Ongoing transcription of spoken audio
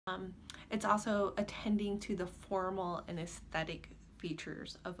It's also attending to the formal and aesthetic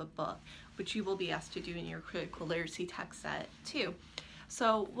features of a book, which you will be asked to do in your critical literacy text set too.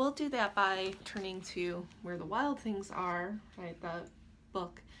 So we'll do that by turning to Where the Wild Things Are, right? The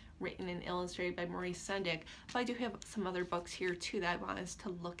book written and illustrated by Maurice Sendak. But I do have some other books here too that I want us to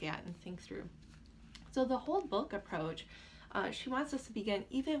look at and think through. So the whole book approach, she wants us to begin,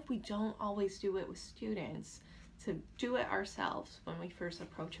 even if we don't always do it with students, to do it ourselves when we first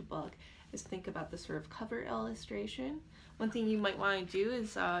approach a book, is think about the sort of cover illustration. One thing you might want to do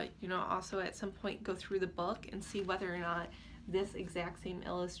is, also at some point go through the book and see whether or not this exact same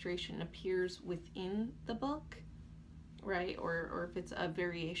illustration appears within the book, right? Or if it's a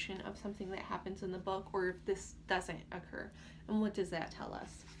variation of something that happens in the book, or if this doesn't occur. And what does that tell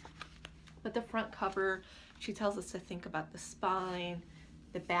us? But the front cover, she tells us to think about the spine,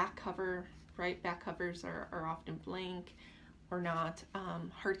 the back cover, right? Back covers are often blank or not.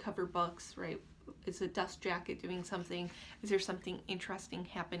 Hardcover books, right? Is a dust jacket doing something? Is there something interesting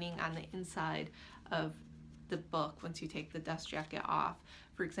happening on the inside of the book once you take the dust jacket off?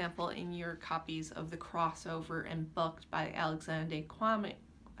 For example, in your copies of The Crossover and Booked by Alexander Kwame,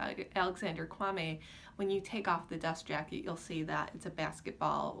 when you take off the dust jacket, you'll see that it's a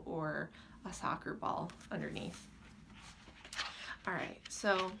basketball or a soccer ball underneath. All right,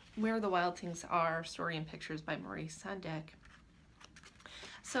 so Where the Wild Things Are, Story and Pictures by Maurice Sendak.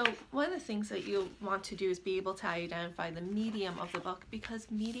 So one of the things that you'll want to do is be able to identify the medium of the book,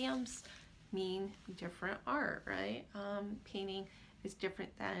 because mediums mean different art, right? Painting is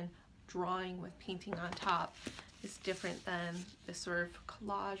different than drawing with painting on top. It's different than the sort of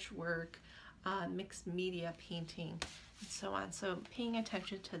collage work, mixed media painting, and so on. So paying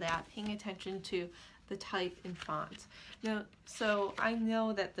attention to that, paying attention to the type and font. Now, so I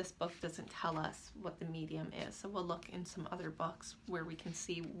know that this book doesn't tell us what the medium is, so we'll look in some other books where we can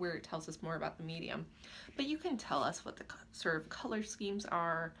see where it tells us more about the medium. But you can tell us what the sort of color schemes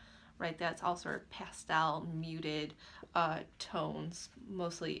are, right? That's all sort of pastel, muted tones,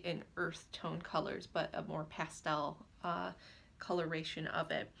 mostly in earth tone colors, but a more pastel coloration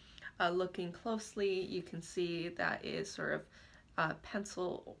of it. Looking closely, you can see that is sort of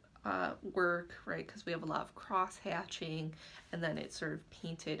pencil work, right? Because we have a lot of cross hatching, and then it's sort of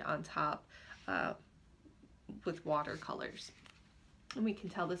painted on top with watercolors. And we can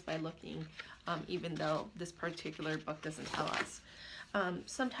tell this by looking, even though this particular book doesn't tell us.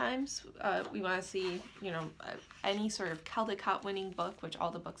 Sometimes we want to see, any sort of Caldecott winning book, which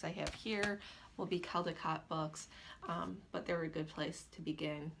all the books I have here will be Caldecott books, but they're a good place to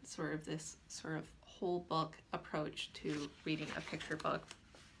begin sort of this sort of whole book approach to reading a picture book.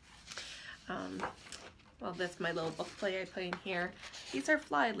 Well, that's my little book play I put in here. These are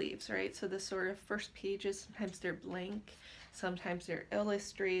fly leaves, right? So the sort of first pages, sometimes they're blank, sometimes they're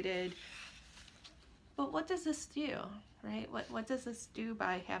illustrated. But what does this do, right? What does this do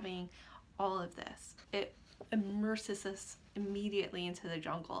by having all of this? It immerses us immediately into the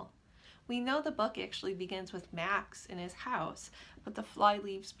jungle. We know the book actually begins with Max in his house, but the fly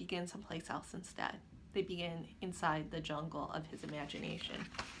leaves begin someplace else instead. They begin inside the jungle of his imagination.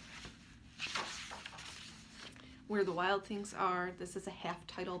 Where the Wild Things Are, this is a half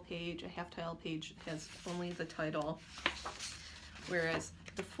title page. A half title page has only the title, whereas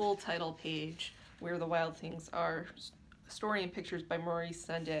the full title page, Where the Wild Things Are, Story and Pictures by Maurice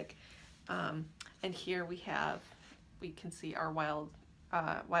Sendak. And here we can see our wild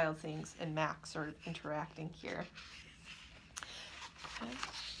things and Max sort of interacting here. Okay.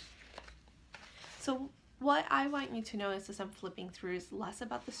 So what I want you to notice as I'm flipping through is less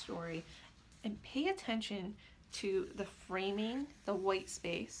about the story and pay attention to the framing, the white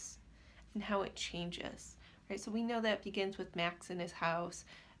space, and how it changes. Right? So we know that it begins with Max in his house.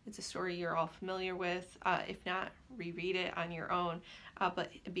 It's a story you're all familiar with. If not, reread it on your own. But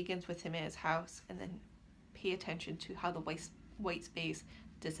it begins with him in his house, and then pay attention to how the white space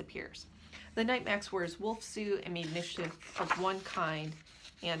disappears. The night Max wore his wolf suit and made mischief of one kind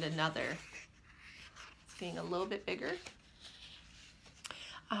and another. It's getting a little bit bigger.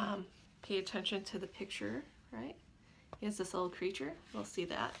 Pay attention to the picture, right? Here's this little creature. We'll see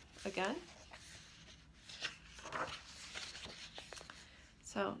that again.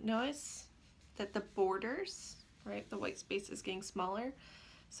 So notice that the borders, right, the white space is getting smaller.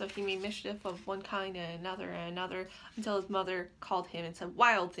 So he made mischief of one kind and another, until his mother called him and said,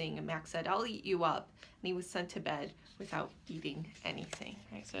 "Wild thing," and Max said, "I'll eat you up." And he was sent to bed without eating anything,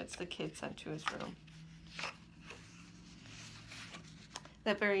 right? So it's the kid sent to his room.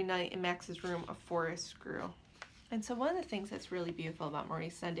 That very night in Max's room, a forest grew. And so one of the things that's really beautiful about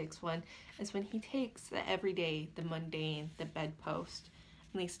Maurice Sendak's one is when he takes the everyday, the mundane, the bedpost,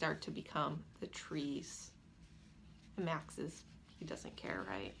 and they start to become the trees. And Max he doesn't care,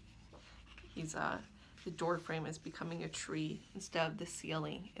 right? The door frame is becoming a tree instead of the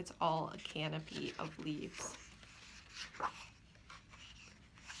ceiling. It's all a canopy of leaves.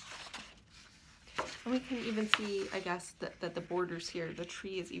 And we can even see, I guess, that the borders here, the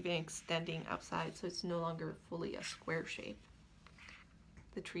tree is even extending outside, so it's no longer fully a square shape.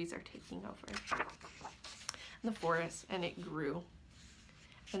 The trees are taking over. And the forest, and it grew.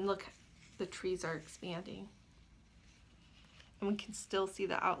 And look, the trees are expanding. And we can still see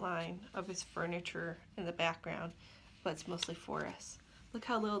the outline of his furniture in the background, but it's mostly forest. Look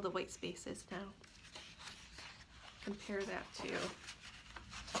how little the white space is now. Compare that to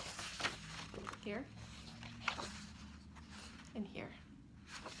here and here.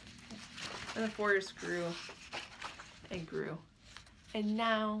 And the forest grew and grew. And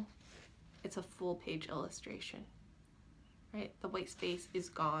now it's a full page illustration. Right? The white space is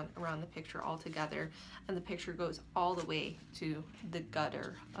gone around the picture altogether, and the picture goes all the way to the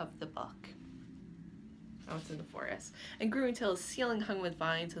gutter of the book. Now it's in the forest. And grew until his ceiling hung with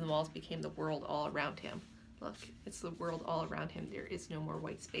vines, and the walls became the world all around him. Look, it's the world all around him. There is no more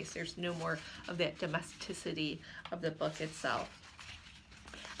white space. There's no more of that domesticity of the book itself.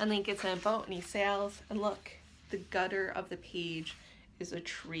 And then he gets in a boat and he sails, and look, the gutter of the page is a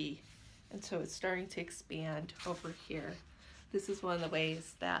tree. And so it's starting to expand over here. This is one of the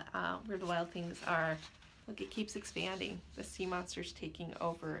ways that Where the Wild Things Are, look, it keeps expanding. The sea monster's taking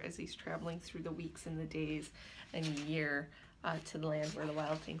over as he's traveling through the weeks and the days and year to the land where the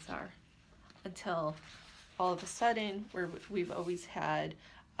wild things are. Until all of a sudden, we've always had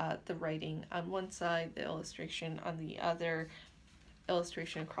the writing on one side, the illustration on the other,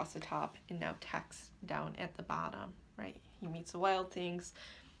 illustration across the top, and now text down at the bottom, right? He meets the wild things.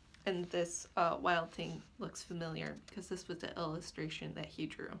 And this wild thing looks familiar because this was the illustration that he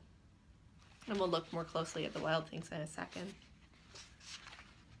drew. And we'll look more closely at the wild things in a second.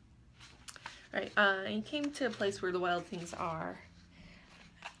 All right, he came to a place where the wild things are.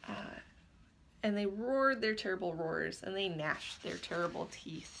 And they roared their terrible roars, and they gnashed their terrible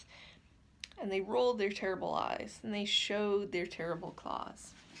teeth. And they rolled their terrible eyes, and they showed their terrible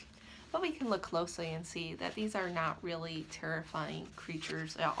claws. But we can look closely and see that these are not really terrifying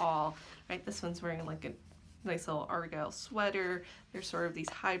creatures at all, right? This one's wearing like a nice little Argyle sweater. They're sort of these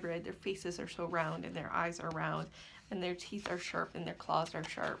hybrid. Their faces are so round and their eyes are round and their teeth are sharp and their claws are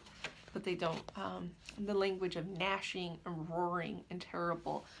sharp. But they don't, the language of gnashing and roaring and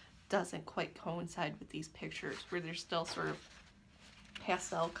terrible doesn't quite coincide with these pictures where they're still sort of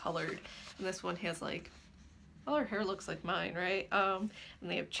pastel colored. And this one has like, well, her hair looks like mine, right? And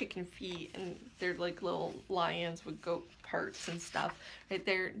they have chicken feet, and they're like little lions with goat parts and stuff. Right?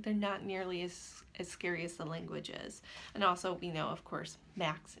 They're not nearly as scary as the language is. And also, we know, of course,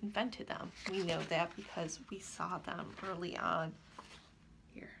 Max invented them. We know that because we saw them early on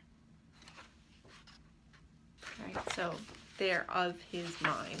here. Right? So they're of his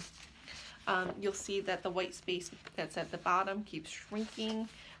mind. You'll see that the white space that's at the bottom keeps shrinking,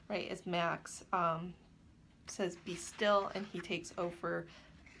 right? As Max says be still, and he takes over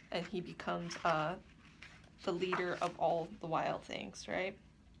and he becomes the leader of all the wild things, right?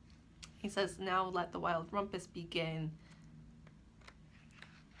 He says, now let the wild rumpus begin.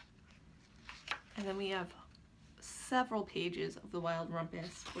 And then we have several pages of the wild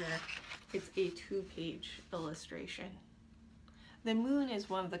rumpus where it's a 2-page illustration. The moon is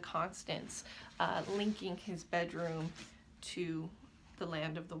one of the constants linking his bedroom to the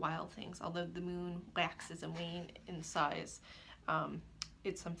land of the wild things. Although the moon waxes and wanes in size,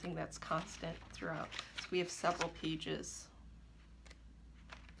 it's something that's constant throughout. So we have several pages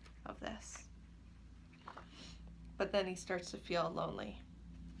of this. But then he starts to feel lonely,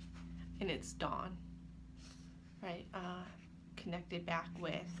 and it's dawn, right? Connected back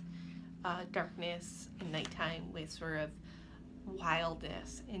with darkness and nighttime, with sort of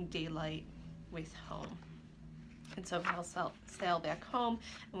wildness and daylight with home. And so he'll sail back home,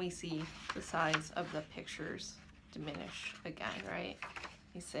 and we see the size of the pictures diminish again, right?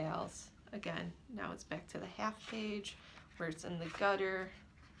 He sails again. Now it's back to the half page where it's in the gutter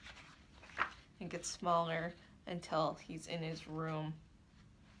and gets smaller until he's in his room.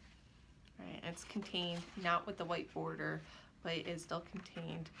 Right? And it's contained, not with the white border, but it is still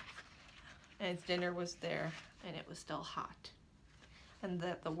contained. And his dinner was there, and it was still hot. And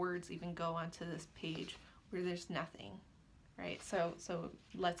that the words even go onto this page where there's nothing, right? So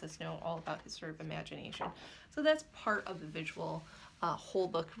it lets us know all about his sort of imagination. So that's part of the visual whole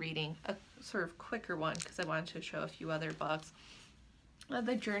book reading, a sort of quicker one because I wanted to show a few other books.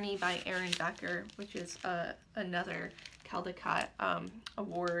 The Journey by Aaron Becker, which is another Caldecott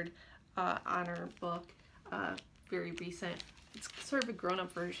Award honor book, very recent. It's sort of a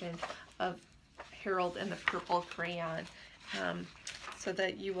grown-up version of Harold and the Purple Crayon, so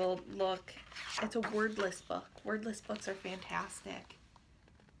that you will look. It's a wordless book. Wordless books are fantastic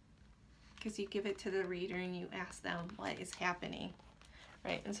because you give it to the reader and you ask them what is happening,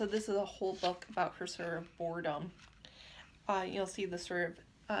 right? And so this is a whole book about her sort of boredom. You'll see the sort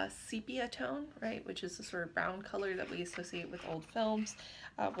of sepia tone, right, which is the sort of brown color that we associate with old films,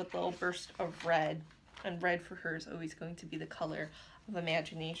 with a little burst of red. And red for her is always going to be the color of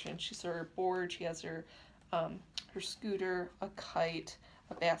imagination. She's sort of bored. She has her scooter, a kite,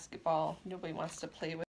 a basketball. Nobody wants to play with